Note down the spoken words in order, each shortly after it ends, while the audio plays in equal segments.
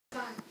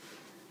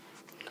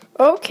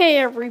Okay,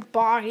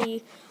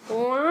 everybody.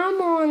 Well,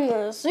 I'm on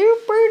the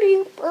super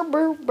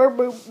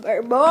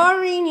duper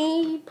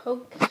boring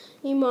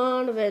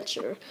Pokemon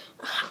adventure.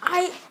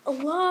 I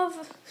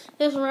love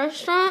this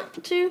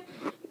restaurant to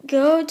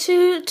go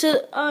to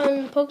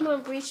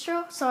Pokemon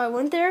Bistro, so I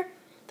went there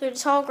through the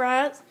tall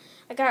grass.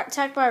 I got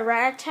attacked by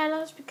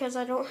Rattatas because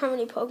I don't have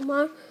any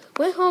Pokemon.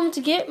 Went home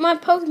to get my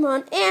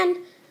Pokemon, and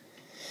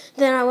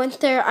then I went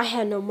there. I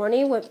had no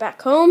money, went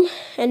back home,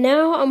 and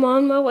now I'm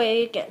on my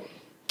way again.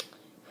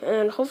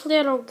 And hopefully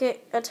I don't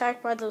get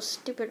attacked by those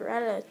stupid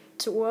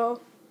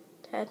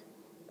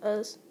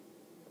Rattatas.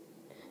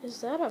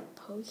 Is that a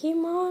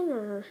Pokemon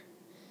or?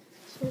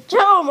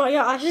 Oh my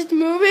gosh, it's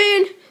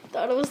moving!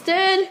 Thought it was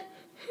dead.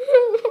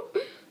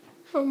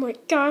 Oh my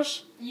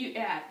gosh. You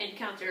have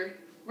encountered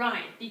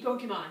Ryan, the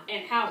Pokemon,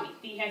 and Howie,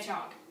 the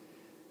hedgehog.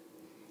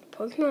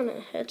 Pokemon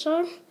and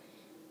hedgehog?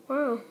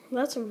 Wow,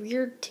 that's a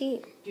weird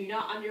team. Do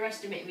not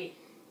underestimate me.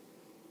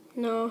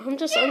 No, I'm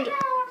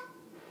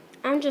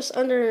just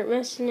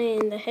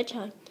underestimating the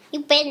hedgehog.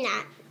 You better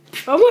not.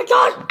 Oh my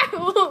god!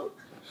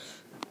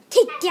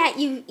 Take that,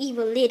 you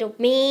evil little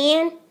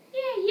man.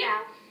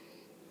 Yeah.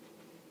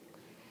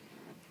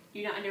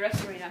 Do not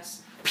underestimate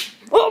us.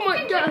 Oh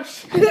my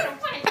gosh!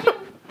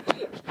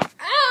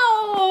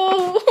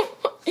 Ow!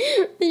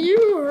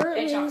 You hurt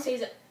me. Hedgehog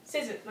says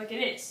it like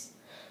it is.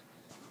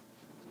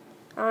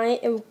 I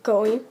am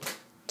going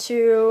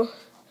to.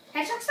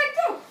 Hedgehog's like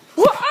no.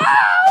 Wow!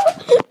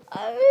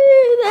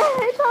 The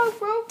hedgehog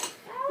broke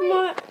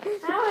my.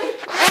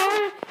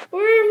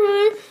 Where am I?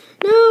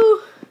 No!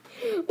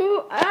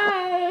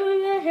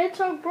 The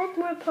hedgehog broke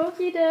my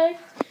Pokédex.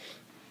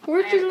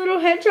 Where'd your little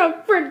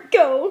hedgehog friend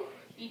go?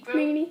 He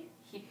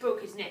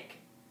broke his neck.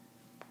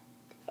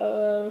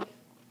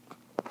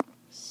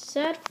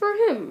 Sad for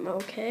him.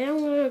 Okay, I'm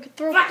gonna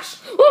throw. Flash!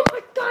 Oh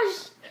my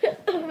gosh!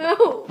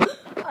 No!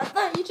 I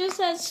thought you just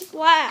said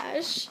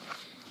splash.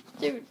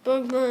 Dude,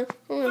 Pokemon.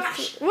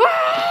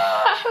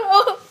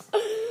 Wow!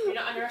 Do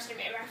not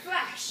underestimate my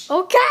Flash.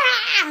 Okay!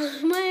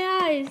 My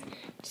eyes.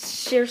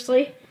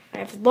 Seriously? I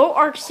have low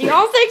RC.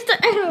 All thanks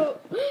to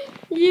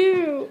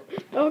you.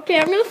 Okay,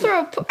 I'm gonna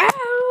throw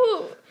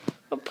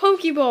a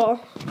Pokeball.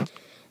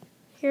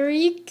 Here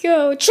you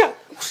go. Chug.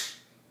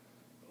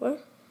 What?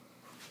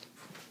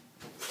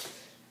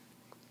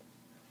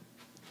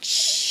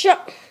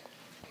 Chug.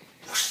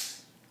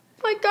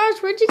 My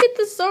gosh, where'd you get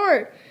the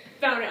sword?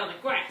 Found it on the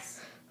grass.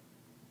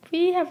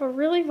 We have a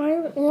really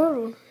violent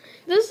world.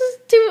 This is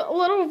a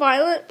little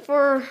violent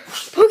for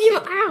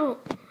Pokemon. Ow!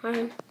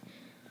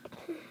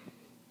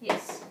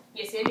 Yes,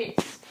 it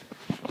is.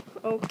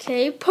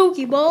 Okay,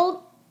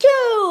 Pokeball,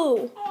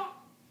 go!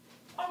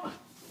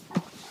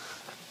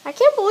 I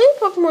can't believe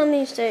Pokemon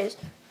these days.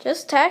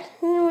 Just attack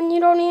when you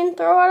don't even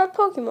throw out a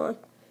Pokemon.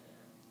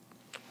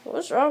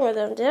 What's wrong with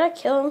them? Did I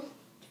kill him?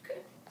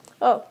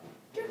 Oh.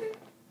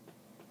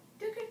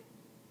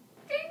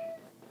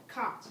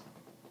 Caught.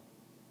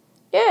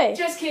 Yay.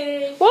 Just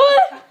kidding.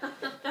 What?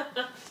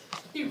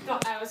 You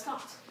thought I was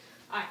caught.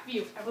 I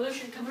feel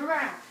evolution coming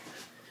around.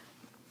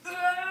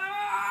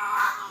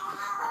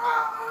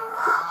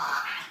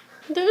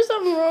 There's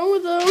something wrong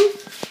with them.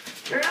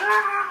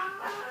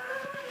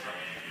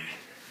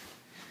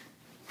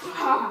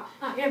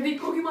 I am the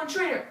Pokemon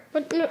trainer.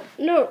 But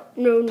no.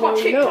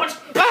 Punch.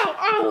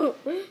 Ow.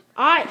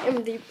 I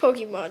am the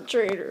Pokemon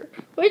trainer.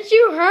 Would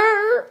you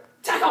hurt?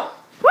 Tackle.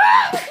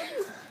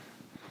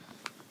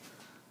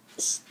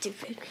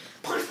 Stupid.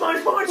 Punch.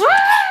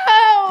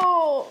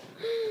 Wow!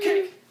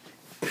 Kick.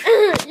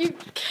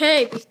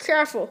 Okay, be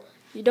careful.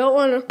 You don't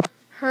want to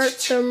hurt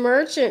the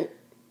merchant.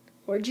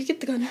 Where'd you get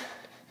the gun?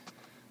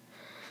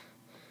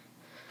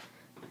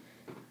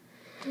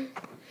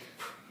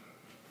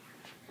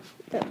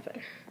 That's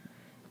better.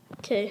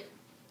 Okay,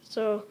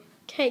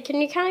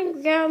 can you kind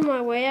of get out of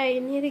my way? I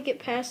need to get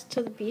past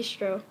to the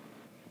bistro.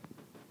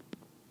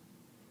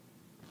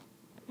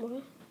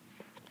 What?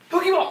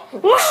 Pokeball.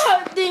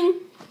 Whoa! Ding!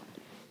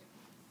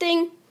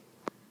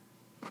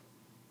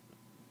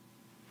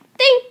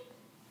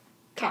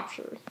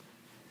 Captured.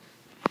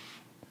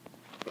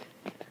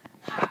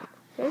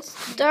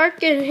 It's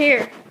dark in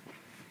here.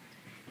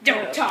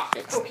 Don't talk,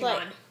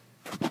 Pokemon.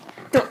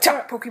 Don't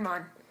talk,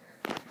 Pokemon.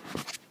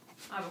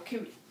 I will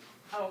kill you.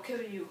 I will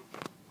kill you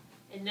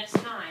in less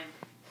time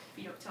if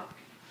you don't talk.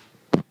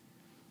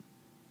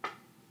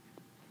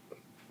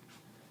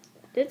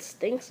 It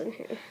stinks in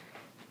here.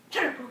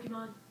 Shut up,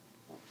 Pokemon.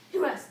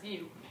 Who asked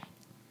you?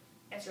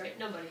 That's right,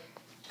 nobody.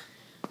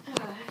 I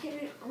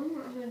can't remember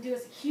what I'm going to do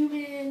as a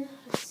human.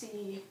 Let's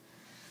see.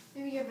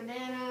 Maybe a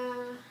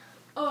banana.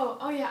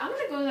 Oh yeah, I'm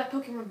going to go to that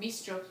Pokemon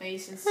Bistro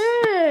place and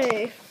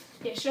Hey!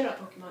 Yeah, shut up,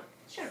 Pokemon.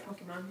 Shut up,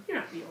 Pokemon. You're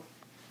not real.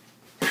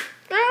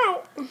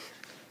 Ow!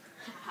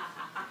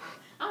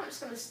 I'm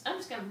just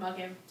gonna mug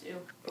him too.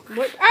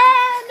 What?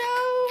 Ah, no!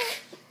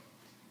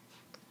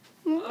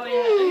 Oh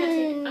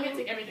yeah, I'm gonna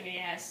take everything he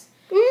has.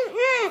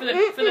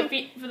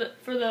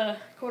 For the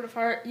coat of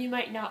heart, you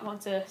might not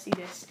want to see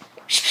this.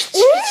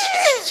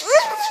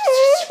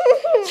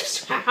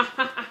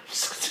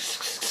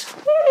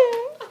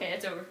 Okay,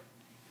 it's over.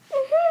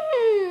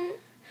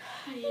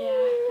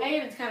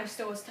 kind of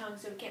stole his tongue,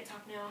 so we can't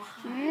talk now.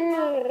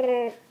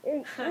 Mm.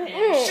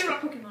 Shut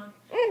up, Pokemon.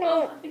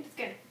 Oh, I think that's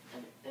good.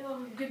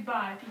 Oh,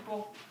 goodbye,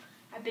 people.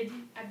 I bid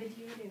you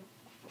adieu.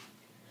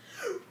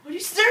 What are you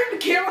staring at,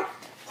 Kara?